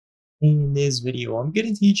In this video, I'm going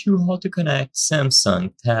to teach you how to connect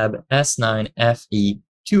Samsung Tab S9 FE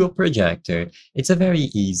to a projector. It's a very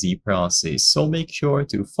easy process, so make sure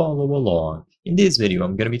to follow along. In this video,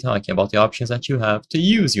 I'm going to be talking about the options that you have to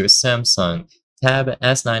use your Samsung Tab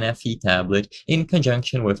S9 FE tablet in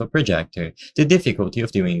conjunction with a projector. The difficulty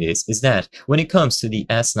of doing this is that when it comes to the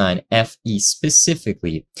S9 FE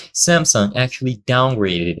specifically, Samsung actually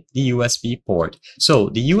downgraded the USB port. So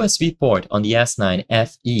the USB port on the S9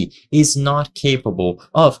 FE is not capable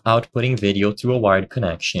of outputting video through a wired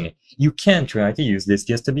connection. You can try to use this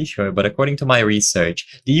just to be sure, but according to my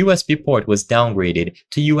research, the USB port was downgraded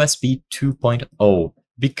to USB 2.0.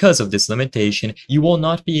 Because of this limitation, you will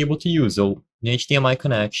not be able to use an HDMI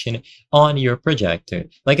connection on your projector.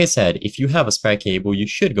 Like I said, if you have a spare cable, you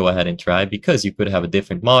should go ahead and try because you could have a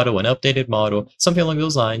different model, an updated model, something along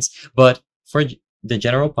those lines. But for the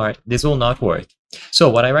general part, this will not work. So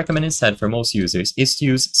what I recommend instead for most users is to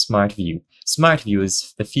use Smart View. Smart View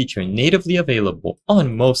is a feature natively available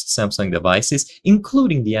on most Samsung devices,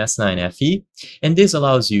 including the S9 FE, and this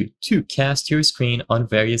allows you to cast your screen on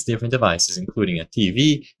various different devices, including a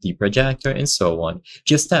TV, the projector, and so on.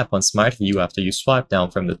 Just tap on Smart View after you swipe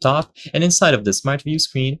down from the top, and inside of the Smart View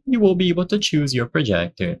screen, you will be able to choose your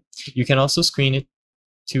projector. You can also screen it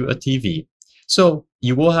to a TV. So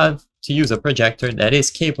you will have to use a projector that is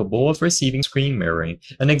capable of receiving screen mirroring.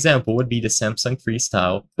 An example would be the Samsung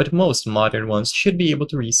Freestyle, but most modern ones should be able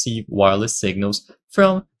to receive wireless signals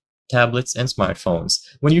from tablets and smartphones.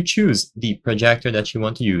 When you choose the projector that you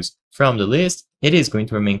want to use from the list, it is going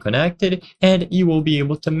to remain connected and you will be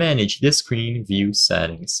able to manage the screen view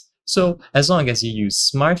settings. So as long as you use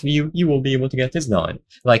Smart View, you will be able to get this done.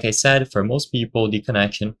 Like I said, for most people, the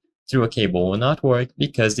connection through a cable will not work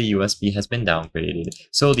because the USB has been downgraded.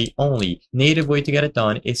 So the only native way to get it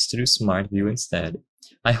done is through Smart View instead.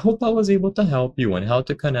 I hope I was able to help you on how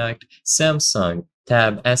to connect Samsung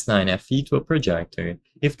Tab S9 FE to a projector.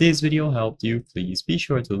 If this video helped you, please be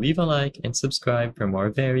sure to leave a like and subscribe for more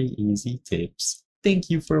very easy tips. Thank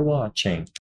you for watching.